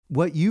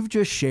What you've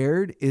just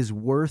shared is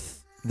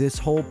worth this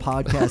whole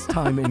podcast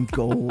time in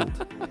gold.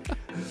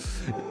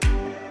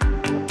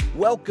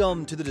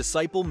 Welcome to the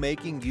Disciple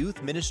Making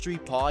Youth Ministry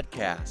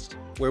Podcast,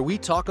 where we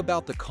talk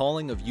about the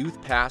calling of youth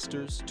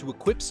pastors to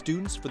equip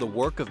students for the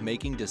work of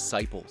making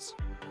disciples,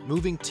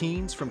 moving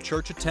teens from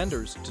church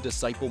attenders to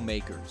disciple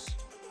makers.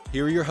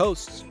 Here are your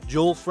hosts,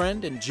 Joel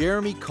Friend and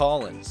Jeremy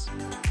Collins.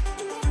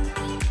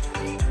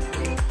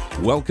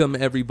 Welcome,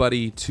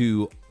 everybody,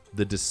 to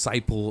the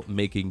Disciple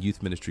Making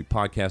Youth Ministry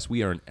Podcast.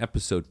 We are in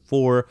episode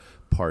 4,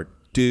 part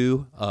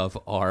 2 of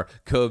our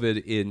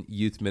COVID in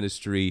Youth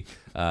Ministry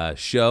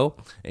show.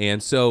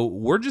 And so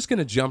we're just going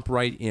to jump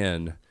right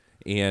in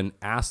and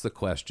ask the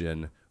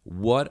question,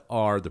 what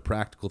are the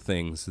practical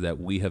things that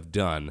we have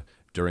done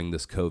during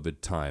this COVID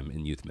time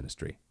in youth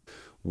ministry?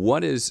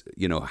 What is,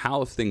 how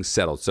have things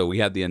settled? So we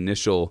had the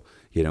initial,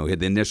 we had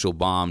the initial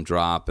bomb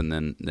drop, and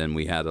then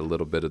we had a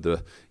little bit of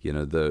the,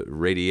 the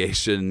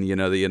radiation,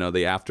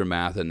 the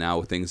aftermath, and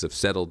now things have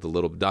settled a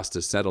little, dust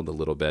has settled a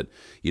little bit.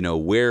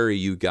 Where are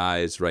you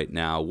guys right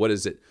now? What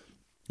does it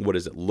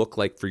look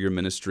like for your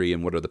ministry,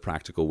 and what are the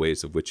practical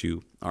ways of which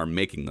you are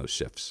making those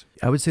shifts?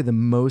 I would say the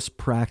most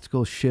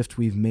practical shift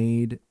we've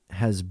made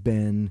has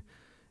been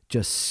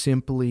just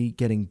simply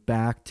getting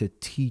back to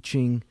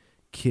teaching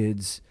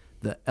kids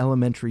the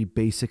elementary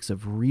basics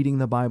of reading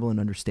the Bible and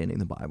understanding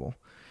the Bible.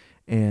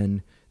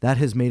 And that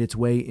has made its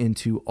way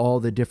into all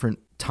the different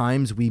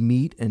times we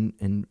meet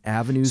and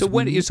avenues. So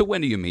when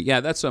do you meet? Yeah,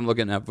 that's what I'm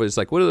looking at. It's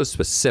like, what are those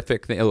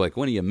specific things? Like,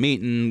 when are you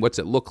meeting? What's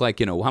it look like?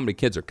 How many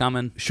kids are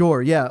coming?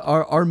 Sure. Yeah.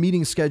 Our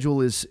meeting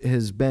schedule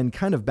has been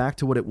kind of back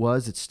to what it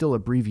was. It's still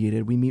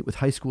abbreviated. We meet with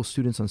high school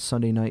students on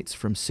Sunday nights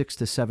from 6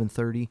 to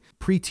 7:30,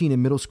 preteen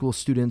and middle school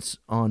students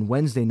on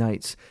Wednesday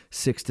nights,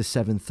 6 to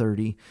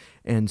 7:30.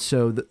 And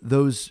so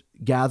those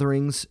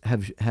gatherings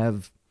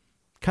have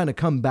kind of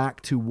come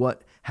back to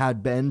what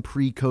had been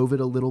pre-COVID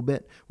a little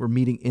bit. We're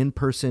meeting in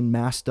person,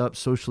 masked up,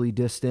 socially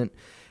distant,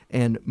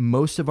 and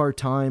most of our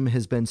time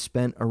has been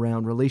spent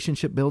around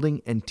relationship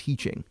building and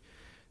teaching.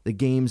 The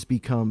games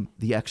become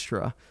the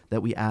extra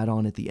that we add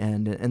on at the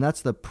end, and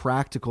that's the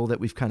practical that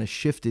we've kind of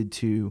shifted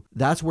to.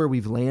 That's where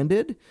we've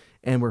landed,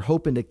 and we're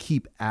hoping to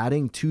keep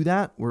adding to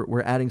that.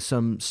 We're adding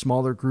some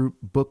smaller group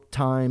book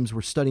times.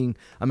 We're studying.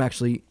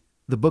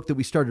 The book that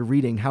we started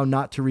reading, How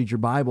Not to Read Your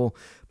Bible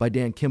by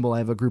Dan Kimball. I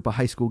have a group of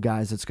high school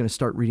guys that's going to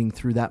start reading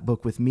through that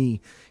book with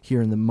me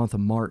here in the month of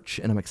March,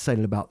 and I'm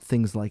excited about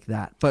things like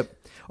that. But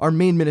our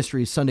main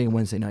ministry is Sunday and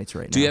Wednesday nights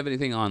right now. Do you have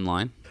anything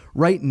online?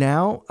 Right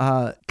now,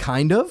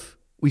 kind of.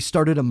 We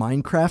started a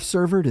Minecraft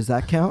server. Does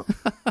that count?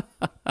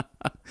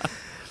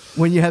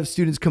 When you have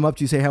students come up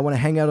to you say, hey, I want to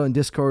hang out on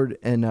Discord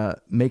and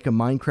make a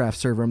Minecraft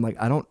server. I'm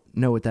like, I don't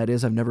know what that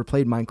is. I've never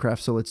played Minecraft,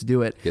 so let's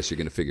do it. Guess you're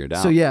going to figure it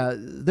out. So yeah,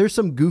 there's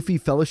some goofy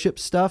fellowship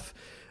stuff.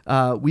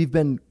 We've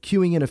been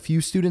queuing in a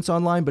few students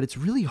online, but it's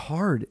really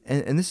hard.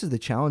 And this is the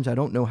challenge I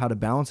don't know how to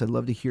balance. I'd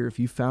love to hear if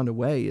you found a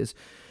way, is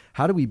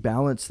how do we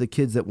balance the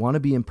kids that want to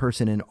be in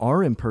person and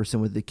are in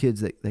person with the kids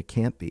that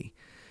can't be?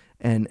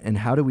 And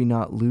how do we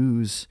not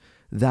lose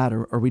that?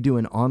 Are we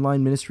doing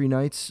online ministry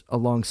nights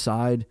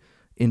alongside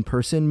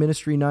in-person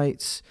ministry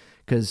nights?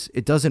 Because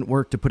it doesn't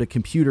work to put a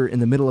computer in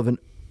the middle of an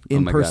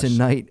in-person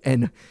night,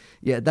 and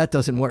that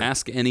doesn't work.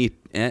 Ask any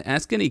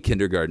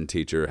kindergarten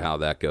teacher how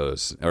that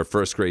goes, or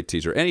first grade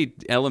teacher, any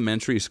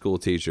elementary school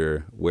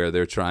teacher, where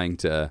they're trying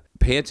to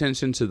pay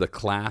attention to the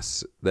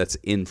class that's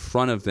in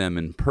front of them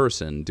in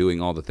person,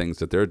 doing all the things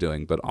that they're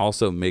doing, but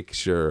also make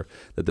sure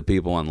that the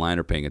people online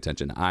are paying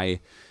attention.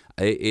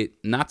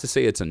 Not to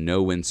say it's a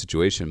no-win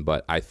situation,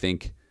 but I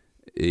think,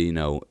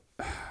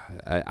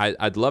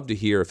 I'd love to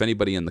hear if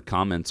anybody in the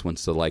comments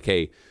wants to, like,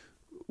 hey,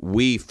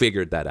 we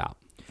figured that out.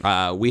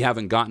 We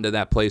haven't gotten to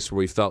that place where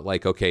we felt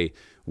like, okay,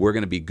 we're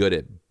going to be good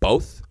at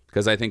both,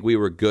 because I think we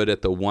were good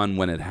at the one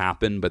when it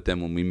happened, but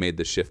then when we made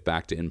the shift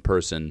back to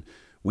in-person,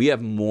 we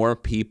have more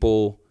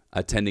people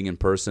attending in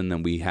person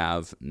than we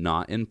have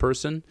not in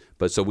person.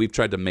 But so we've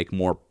tried to make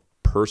more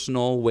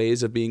personal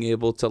ways of being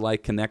able to,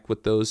 like, connect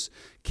with those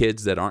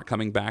kids that aren't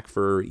coming back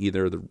for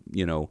either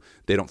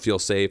they don't feel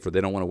safe or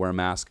they don't want to wear a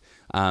mask.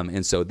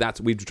 And so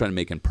we've tried to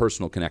make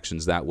personal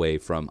connections that way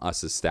from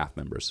us as staff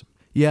members.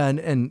 Yeah,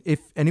 and if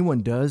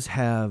anyone does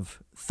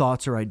have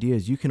thoughts or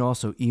ideas, you can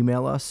also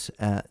email us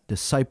at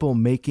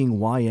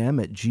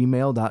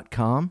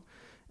disciplemakingym@gmail.com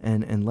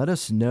and let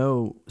us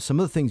know some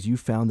of the things you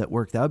found that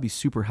work. That would be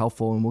super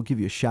helpful, and we'll give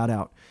you a shout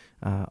out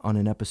on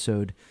an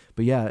episode.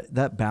 But yeah,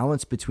 that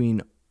balance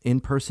between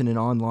in-person and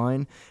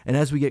online, and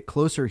as we get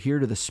closer here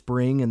to the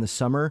spring and the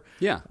summer,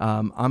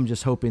 I'm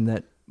just hoping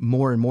that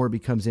more and more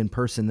becomes in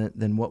person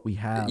than what we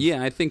have.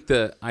 Yeah, I think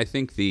there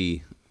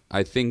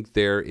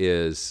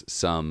is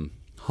some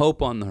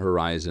hope on the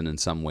horizon in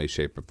some way,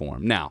 shape, or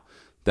form. Now,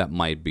 that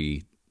might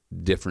be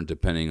different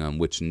depending on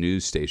which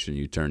news station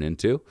you turn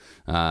into.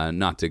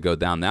 Not to go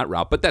down that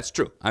route, but that's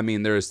true. I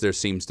mean, there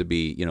seems to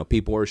be,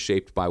 people are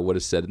shaped by what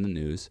is said in the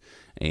news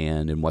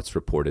and in what's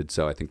reported.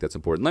 So I think that's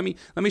important. Let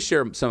me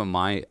share some of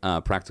my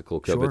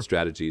practical COVID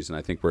strategies, and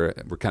I think we're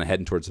kind of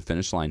heading towards the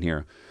finish line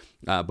here.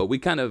 But we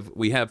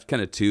have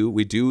kind of two.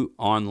 We do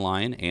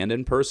online and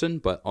in person,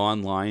 but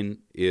online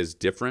is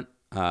different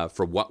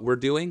for what we're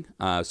doing.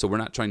 So we're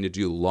not trying to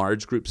do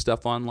large group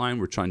stuff online.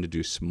 We're trying to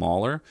do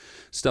smaller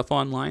stuff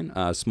online,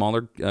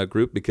 smaller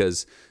group,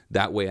 because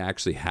that way I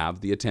actually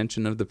have the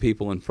attention of the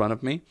people in front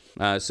of me.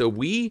 So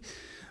we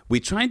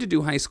tried to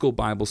do high school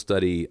Bible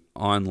study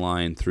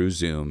online through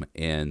Zoom,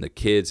 and the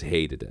kids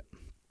hated it.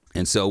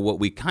 And so what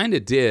we kind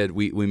of did,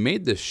 we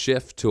made this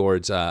shift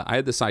towards, I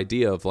had this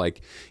idea of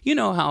like,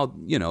 how,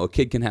 a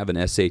kid can have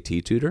an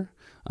SAT tutor,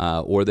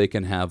 or they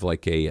can have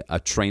like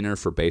a trainer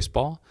for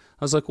baseball.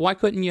 I was like, why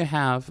couldn't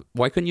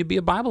you be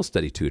a Bible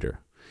study tutor?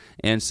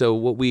 And so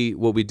what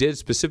we did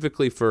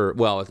specifically for,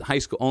 high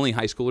school, only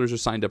high schoolers are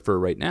signed up for it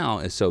right now.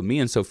 And so me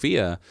and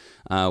Sophia,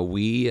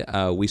 we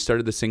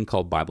started this thing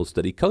called Bible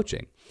study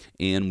coaching.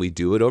 And we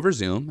do it over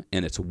Zoom,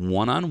 and it's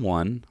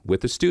one-on-one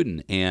with a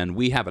student. And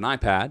we have an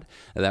iPad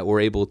that we're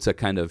able to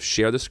kind of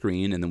share the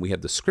screen, and then we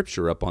have the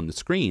scripture up on the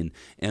screen,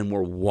 and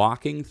we're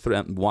walking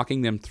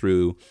them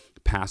through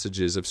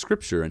passages of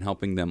scripture and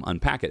helping them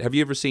unpack it. Have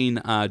you ever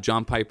seen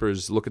John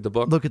Piper's Look at the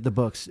Book? Look at the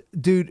Books.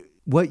 Dude,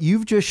 what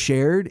you've just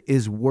shared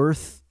is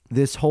worth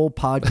this whole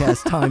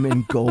podcast time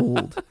in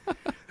gold.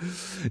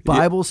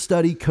 Bible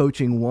study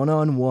coaching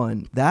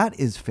one-on-one. That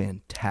is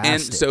fantastic.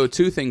 And so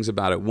two things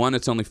about it. One,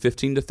 it's only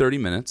 15 to 30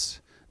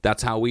 minutes.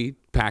 That's how we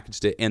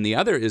packaged it. And the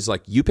other is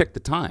like you pick the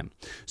time.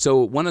 So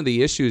one of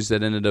the issues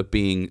that ended up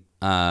being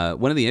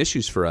one of the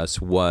issues for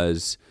us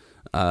was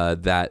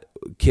that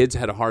kids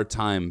had a hard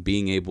time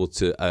being able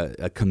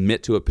to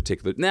commit to a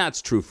particular. Now,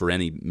 it's true for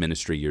any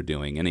ministry you're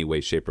doing, any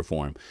way, shape, or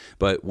form.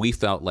 But we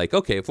felt like,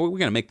 okay, if we're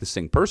going to make this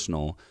thing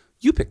personal,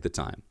 you pick the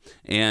time.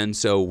 And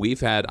so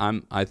we've had,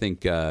 I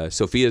think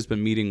Sophia's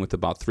been meeting with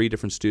about 3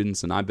 different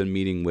students, and I've been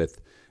meeting with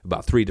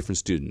about 3 different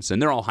students,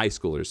 and they're all high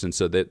schoolers, and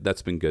so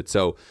that's been good.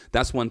 So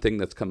that's one thing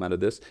that's come out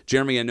of this.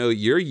 Jeremy, I know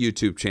your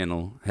YouTube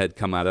channel had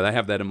come out of it. I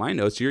have that in my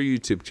notes. Your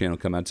YouTube channel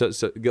come out.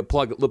 So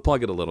plug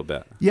it a little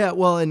bit. Yeah,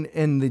 well,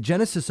 and the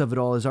genesis of it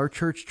all is our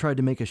church tried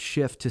to make a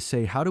shift to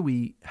say, how do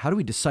we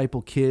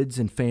disciple kids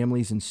and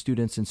families and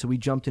students? And so we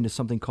jumped into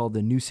something called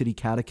the New City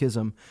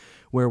Catechism,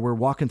 where we're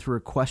walking through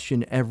a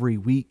question every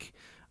week,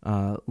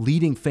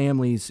 leading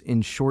families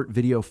in short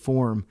video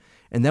form.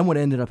 And then what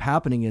ended up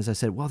happening is I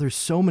said, well, there's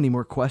so many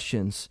more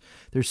questions.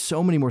 There's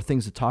so many more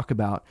things to talk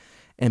about.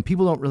 And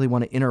people don't really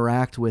want to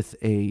interact with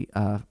a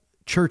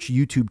church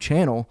YouTube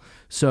channel.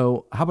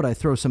 So how about I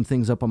throw some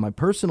things up on my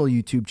personal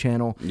YouTube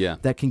channel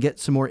that can get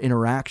some more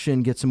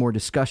interaction, get some more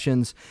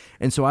discussions.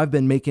 And so I've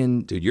been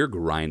making... Dude, you're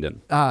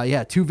grinding. 2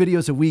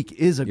 videos a week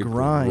is a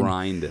grind. You're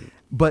grinding.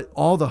 But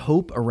all the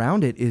hope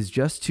around it is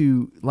just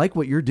to, like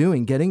what you're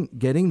doing,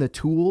 getting the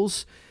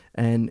tools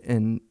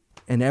and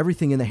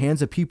everything in the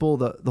hands of people.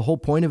 The whole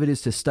point of it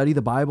is to study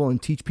the Bible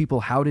and teach people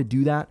how to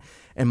do that.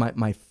 And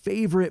my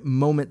favorite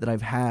moment that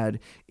I've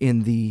had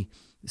in the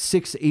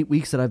 6 to 8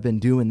 weeks that I've been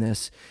doing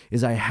this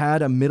is I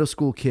had a middle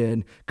school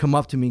kid come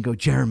up to me and go,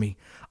 Jeremy,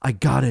 I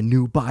got a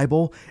new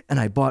Bible and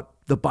I bought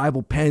the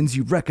Bible pens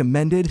you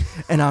recommended,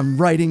 and I'm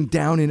writing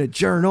down in a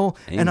journal.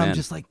 Amen. And I'm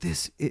just like,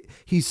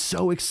 he's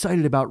so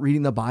excited about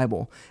reading the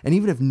Bible. And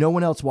even if no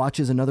one else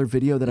watches another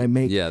video that I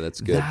make,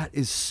 that's good. That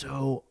is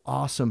so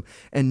awesome.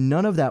 And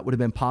none of that would have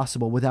been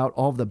possible without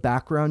all of the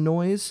background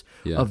noise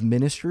of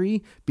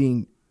ministry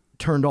being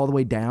turned all the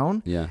way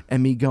down,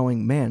 and me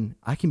going, man,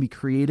 I can be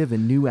creative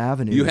in new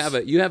avenues. You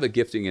have a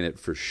gifting in it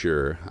for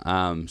sure.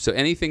 So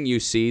anything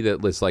you see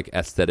that looks like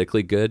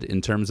aesthetically good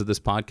in terms of this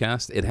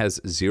podcast, it has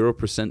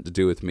 0% to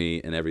do with me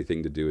and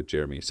everything to do with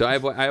Jeremy. So I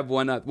have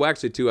one,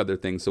 actually 2 other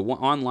things. So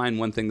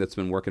one thing that's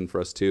been working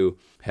for us too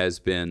has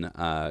been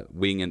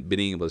being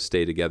able to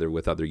stay together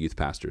with other youth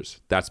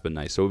pastors. That's been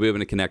nice. So we'll be able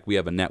to connect. We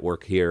have a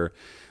network here.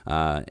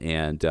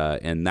 And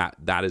that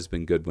has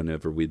been good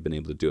whenever we've been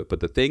able to do it. But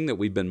the thing that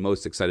we've been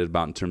most excited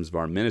about in terms of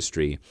our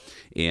ministry,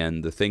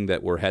 and the thing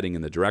that we're heading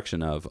in the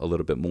direction of a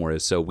little bit more,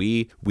 is so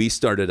we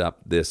started up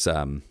this.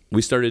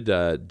 We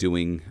started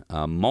doing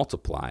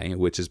Multiply,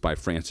 which is by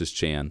Francis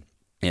Chan.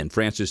 And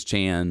Francis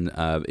Chan,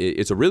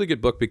 it's a really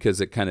good book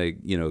because it kind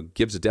of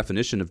gives a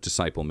definition of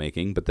disciple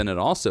making, but then it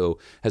also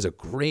does a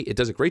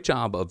great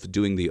job of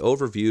doing the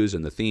overviews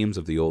and the themes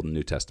of the Old and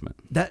New Testament.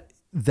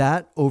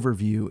 That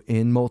overview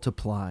in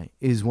Multiply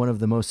is one of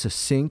the most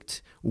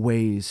succinct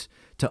ways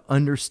to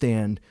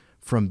understand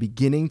from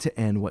beginning to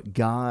end what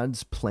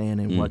God's plan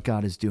and what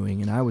God is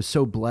doing. And I was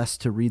so blessed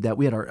to read that.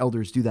 We had our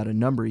elders do that a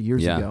number of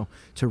years ago,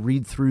 to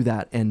read through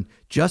that. And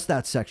just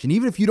that section,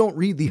 even if you don't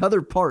read the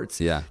other parts,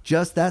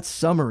 just that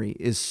summary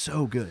is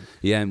so good.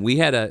 Yeah,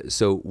 and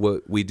so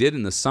what we did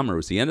in the summer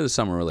was the end of the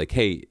summer, we're like,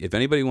 hey, if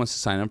anybody wants to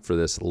sign up for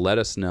this, let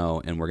us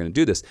know, and we're going to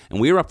do this. And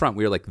we were up front.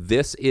 We were like,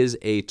 this is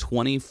a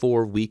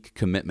 24-week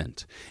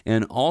commitment.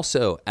 And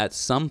also, at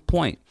some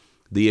point,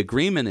 the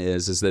agreement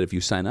is that if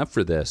you sign up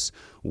for this,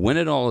 when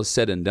it all is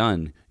said and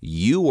done,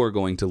 you are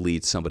going to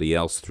lead somebody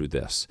else through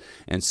this.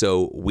 And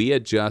so we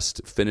had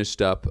just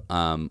finished up,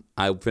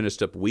 I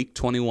finished up week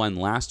 21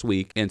 last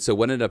week. And so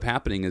what ended up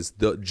happening is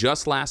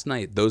just last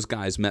night, those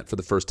guys met for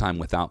the first time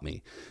without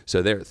me.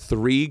 So they're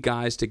 3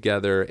 guys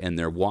together, and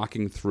they're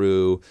walking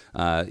through,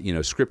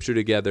 scripture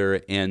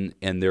together, and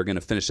they're going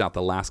to finish out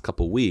the last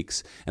couple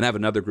weeks. And I have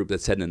another group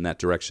that's heading in that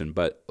direction.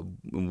 But,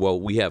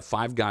 we have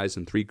 5 guys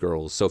and 3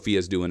 girls.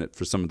 Sophia's doing it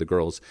for some of the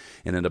girls.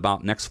 And in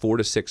about next 4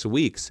 to 6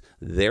 weeks,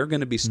 they're going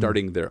to be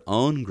starting their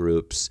own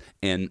groups,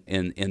 and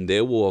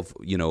they will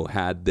have,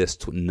 had this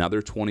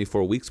another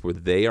 24 weeks where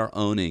they are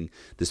owning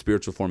the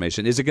spiritual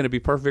formation. Is it going to be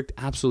perfect?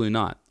 Absolutely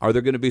not. Are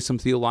there going to be some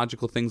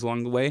theological things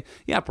along the way?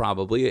 Yeah,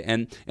 probably.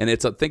 And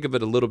it's think of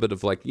it a little bit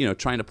of like,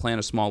 trying to plan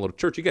a small little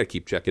church. You got to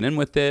keep checking in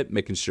with it,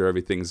 making sure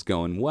everything's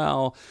going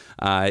well.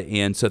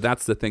 And so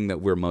that's the thing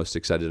that we're most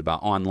excited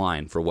about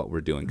online for what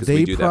we're doing, because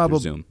we do that through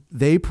Zoom.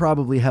 They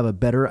probably have a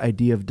better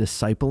idea of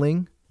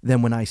discipling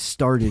than when I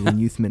started in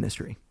youth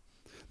ministry.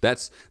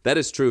 That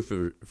is true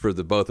for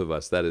the both of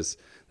us. That is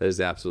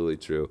absolutely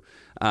true.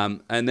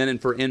 And then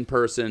for in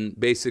person,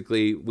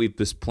 basically we've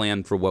just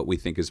planned for what we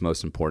think is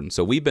most important.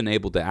 So we've been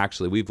able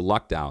to we've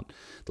lucked out.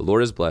 The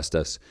Lord has blessed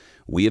us.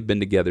 We have been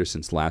together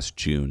since last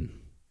June,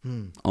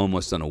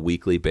 almost on a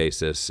weekly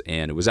basis,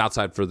 and it was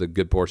outside for the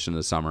good portion of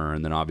the summer.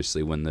 And then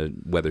obviously when the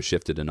weather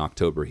shifted in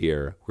October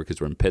here, because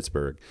we're in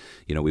Pittsburgh,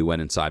 we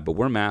went inside. But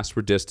we're masked,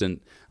 we're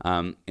distant,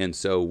 and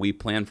so we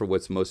plan for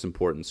what's most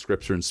important: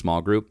 Scripture and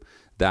small group.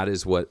 That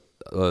is what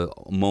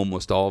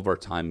almost all of our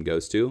time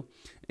goes to.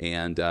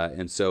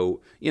 And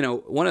so,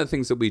 one of the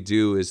things that we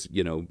do is,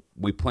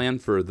 we plan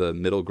for the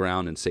middle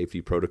ground and safety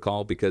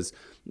protocol, because,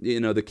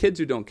 the kids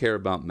who don't care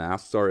about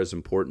masks are as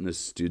important as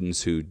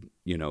students who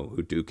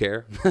do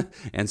care.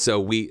 And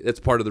so that's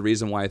part of the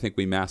reason why I think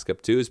we mask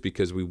up too, is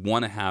because we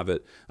want to have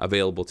it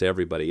available to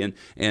everybody.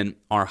 And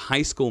our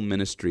high school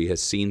ministry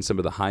has seen some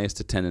of the highest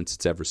attendance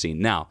it's ever seen.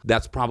 Now,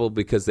 that's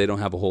probably because they don't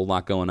have a whole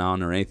lot going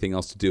on or anything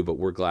else to do, but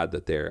we're glad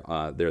that they're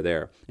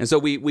there. And so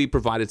we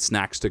provided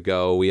snacks to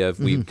go.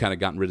 We've kind of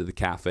gotten rid of the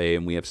cafe,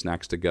 and we have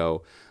snacks to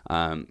go.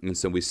 And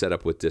so we set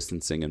up with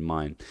distancing in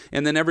mind.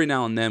 And then every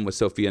now and then with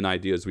Sophia and I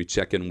we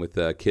check in with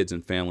kids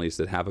and families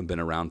that haven't been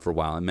around for a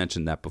while. I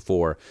mentioned that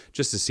before,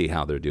 just to see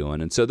how they're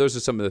doing. And so those are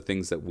some of the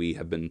things that we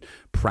have been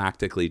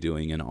practically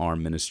doing in our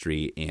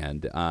ministry.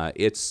 And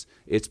it's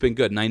been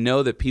good. And I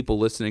know that people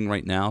listening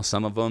right now,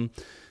 some of them,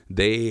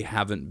 they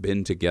haven't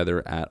been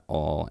together at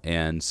all.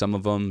 And some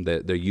of them,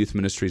 their youth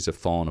ministries have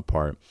fallen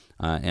apart.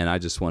 And I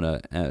just want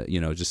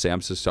to, just say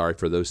I'm so sorry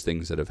for those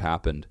things that have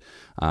happened.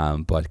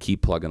 But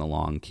keep plugging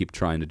along, keep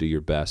trying to do your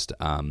best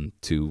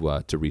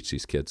to reach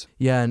these kids.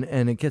 Yeah,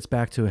 and it gets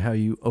back to how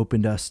you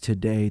opened us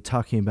today,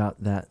 talking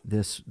about that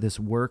this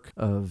work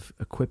of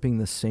equipping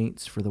the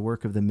saints for the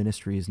work of the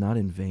ministry is not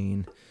in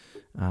vain.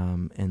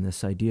 And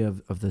this idea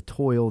of the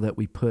toil that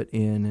we put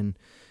in,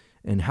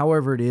 and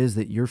however it is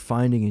that you're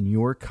finding in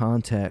your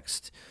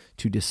context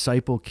to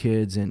disciple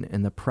kids,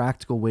 and the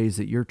practical ways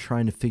that you're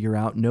trying to figure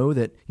out, know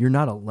that you're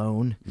not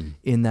alone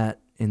in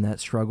that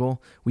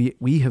struggle.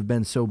 We have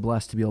been so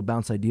blessed to be able to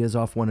bounce ideas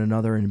off one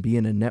another and be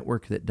in a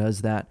network that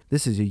does that.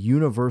 This is a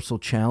universal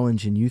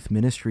challenge in youth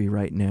ministry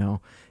right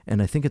now,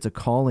 and I think it's a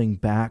calling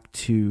back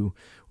to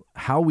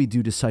how we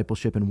do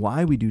discipleship and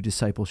why we do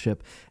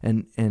discipleship,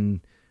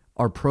 and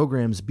our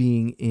programs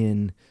being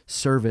in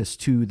service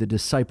to the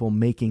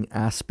disciple-making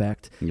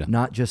aspect,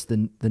 not just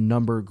the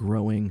number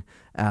growing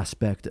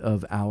aspect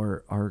of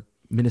our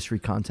ministry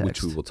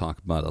context. Which we will talk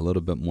about a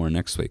little bit more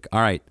next week. All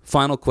right,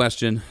 final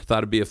question. Thought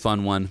it'd be a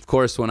fun one. Of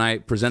course, when I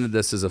presented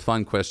this as a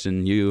fun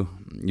question, you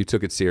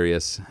took it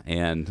serious,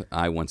 and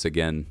I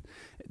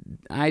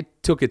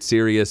took it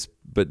serious,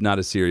 but not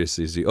as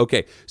seriously as you.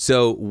 Okay,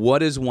 so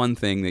what is one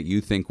thing that you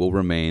think will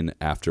remain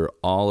after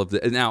all of the...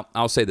 Now,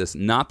 I'll say this,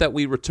 not that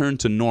we return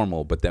to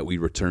normal, but that we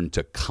return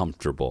to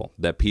comfortable,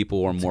 that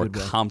people are more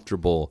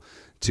comfortable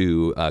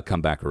to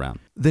come back around.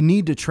 The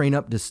need to train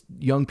up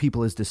young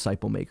people as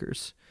disciple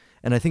makers.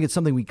 And I think it's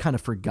something we kind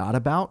of forgot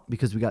about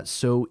because we got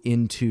so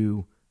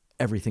into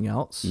everything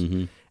else.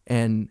 Mm-hmm.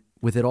 And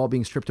with it all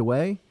being stripped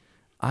away,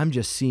 I'm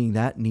just seeing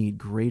that need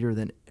greater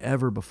than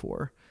ever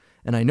before.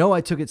 And I know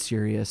I took it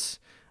serious.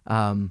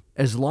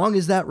 As long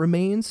as that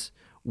remains,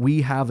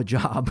 we have a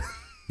job.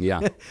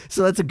 Yeah.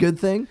 So that's a good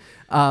thing.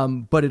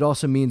 But it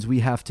also means we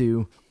have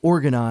to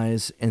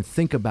organize and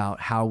think about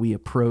how we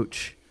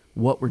approach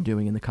what we're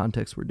doing in the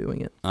context we're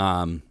doing it.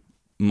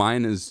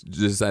 Mine is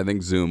just, I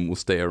think Zoom will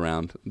stay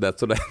around.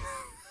 That's what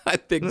I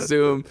think.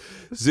 Zoom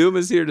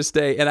is here to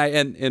stay.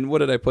 And what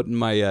did I put in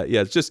my,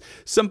 it's just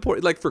some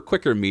like for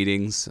quicker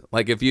meetings,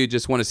 like if you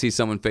just want to see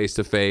someone face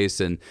to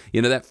face and,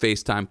 that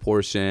FaceTime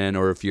portion,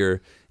 or if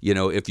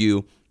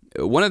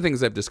one of the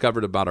things I've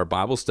discovered about our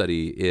Bible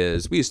study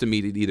is we used to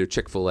meet at either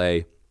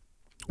Chick-fil-A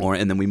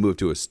and then we moved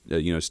to a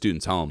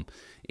student's home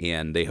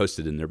and they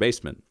hosted in their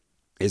basement,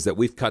 is that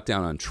we've cut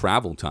down on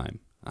travel time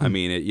I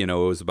mean, it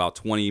was about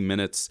 20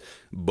 minutes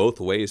both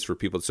ways for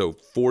people. So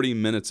 40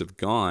 minutes have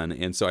gone.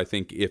 And so I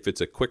think if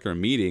it's a quicker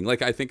meeting,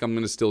 like I think I'm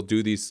going to still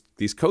do these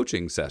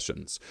coaching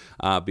sessions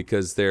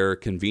because they're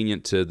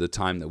convenient to the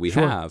time that we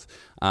have.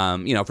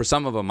 For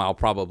some of them, I'll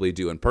probably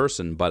do in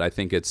person. But I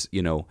think it's,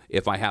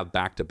 if I have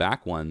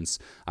back-to-back ones,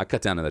 I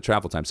cut down on the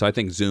travel time. So I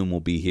think Zoom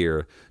will be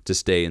here to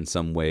stay in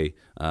some way,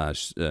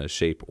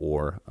 shape,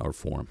 or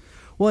form.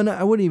 Well, and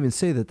I wouldn't even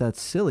say that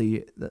that's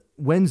silly.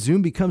 When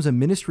Zoom becomes a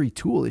ministry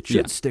tool, it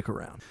should stick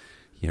around.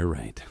 You're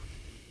right.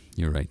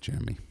 You're right,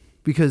 Jeremy.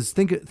 Because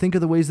think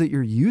of the ways that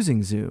you're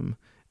using Zoom.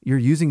 You're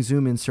using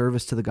Zoom in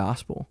service to the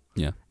gospel.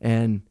 Yeah.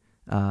 And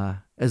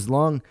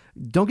don't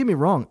get me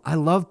wrong, I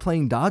love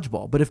playing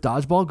dodgeball. But if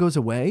dodgeball goes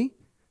away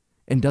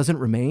and doesn't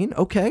remain,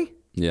 okay.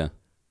 Yeah.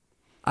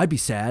 I'd be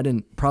sad,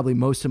 and probably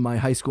most of my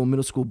high school,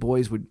 middle school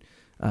boys would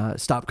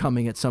stop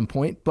coming at some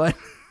point. But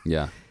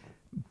yeah.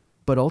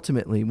 But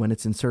ultimately, when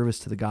it's in service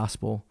to the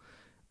gospel,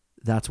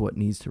 that's what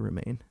needs to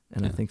remain.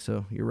 And I think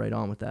so. You're right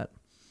on with that.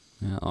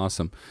 Yeah,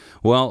 awesome.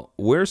 Well,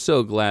 we're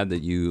so glad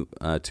that you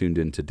tuned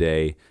in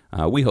today.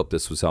 We hope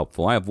this was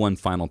helpful. I have one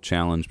final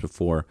challenge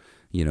before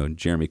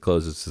Jeremy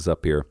closes us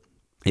up here.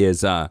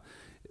 Is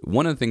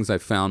one of the things I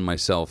found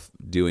myself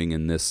doing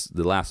in the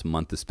last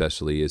month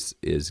especially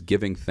is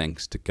giving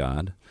thanks to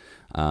God.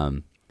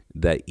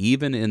 That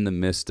even in the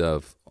midst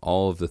of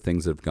all of the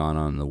things that have gone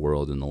on in the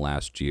world in the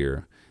last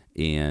year,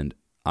 and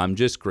I'm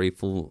just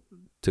grateful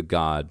to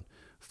God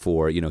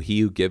for, he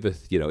who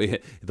giveth,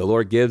 the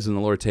Lord gives and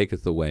the Lord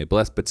taketh away.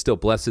 Blessed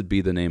be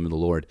the name of the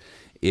Lord.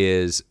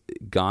 Is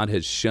God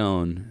has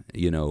shown,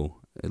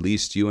 at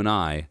least you and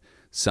I,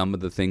 some of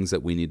the things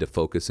that we need to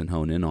focus and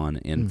hone in on.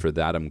 And for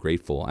that, I'm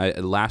grateful.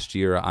 Last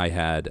year, I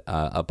had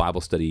a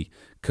Bible study.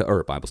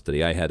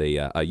 I had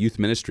a youth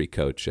ministry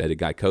coach. I had a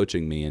guy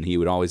coaching me, and he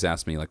would always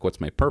ask me, like,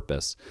 what's my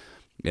purpose?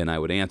 And I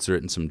would answer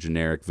it in some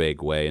generic,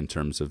 vague way in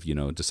terms of,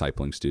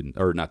 discipling students,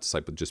 or not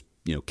discipling, just,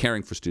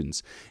 caring for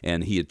students.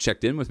 And he had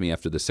checked in with me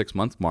after the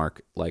 6-month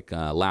mark, like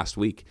last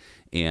week,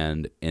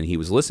 and he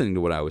was listening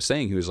to what I was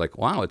saying. He was like,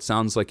 wow, it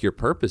sounds like your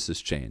purpose has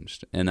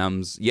changed.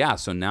 And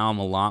so now I'm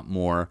a lot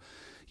more,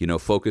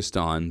 focused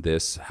on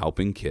this,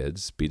 helping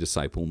kids be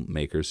disciple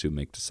makers who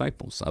make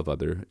disciples of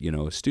other,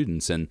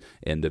 students, and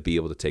to be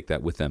able to take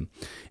that with them.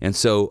 And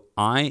so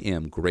I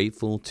am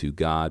grateful to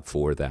God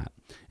for that.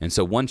 And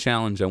so one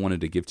challenge I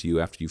wanted to give to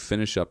you after you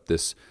finish up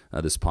this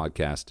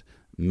podcast,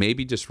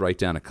 maybe just write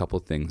down a couple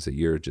of things that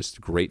you're just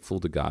grateful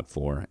to God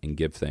for and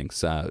give thanks.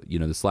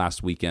 This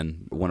last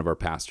weekend, one of our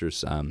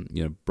pastors,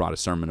 brought a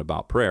sermon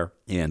about prayer,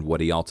 and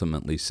what he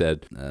ultimately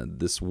said,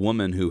 this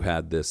woman who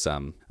had this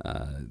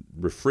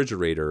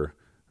refrigerator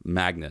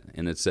magnet,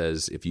 and it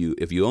says, if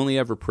you only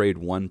ever prayed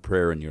one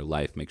prayer in your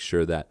life, make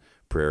sure that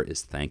prayer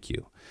is thank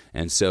you.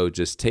 And so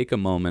just take a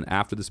moment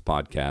after this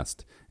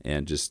podcast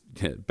and just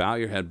bow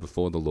your head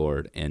before the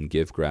Lord and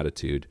give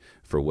gratitude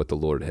for what the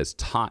Lord has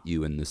taught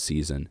you in this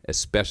season,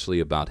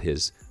 especially about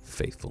his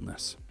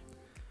faithfulness.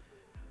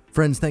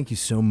 Friends, thank you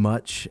so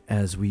much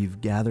as we've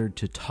gathered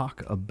to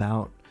talk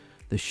about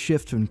the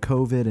shift in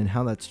COVID and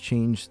how that's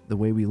changed the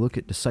way we look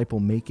at disciple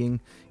making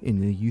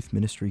in the youth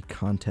ministry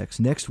context.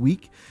 Next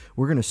week,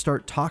 we're going to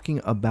start talking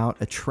about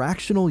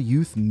attractional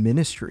youth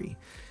ministry.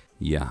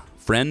 Yeah.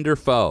 Friend or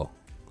foe?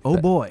 Oh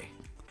boy.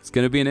 It's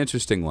going to be an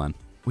interesting one.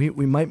 We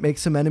might make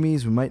some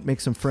enemies. We might make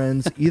some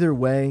friends. Either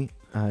way,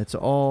 it's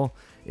all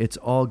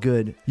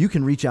good. You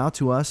can reach out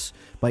to us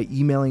by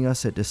emailing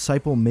us at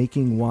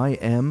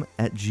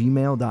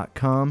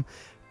disciplemakingyM@gmail.com.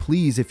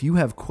 Please, if you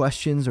have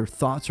questions or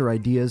thoughts or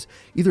ideas,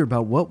 either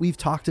about what we've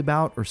talked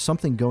about or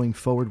something going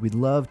forward, we'd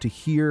love to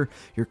hear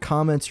your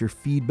comments, your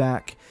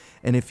feedback.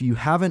 And if you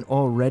haven't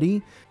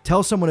already,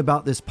 tell someone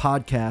about this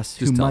podcast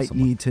who might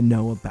need to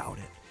know about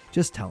it.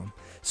 Just tell them.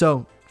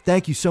 So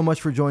thank you so much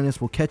for joining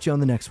us. We'll catch you on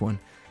the next one.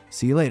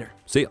 See you later.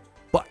 See ya.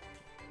 Bye.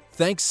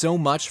 Thanks so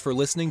much for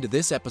listening to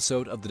this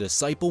episode of the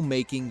Disciple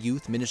Making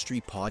Youth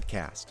Ministry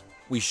Podcast.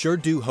 We sure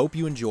do hope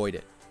you enjoyed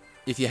it.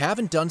 If you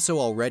haven't done so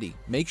already,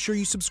 make sure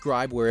you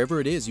subscribe wherever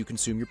it is you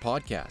consume your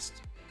podcast.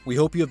 We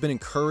hope you have been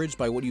encouraged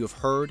by what you have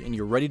heard and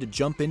you're ready to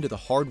jump into the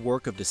hard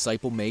work of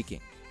disciple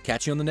making.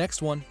 Catch you on the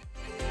next one.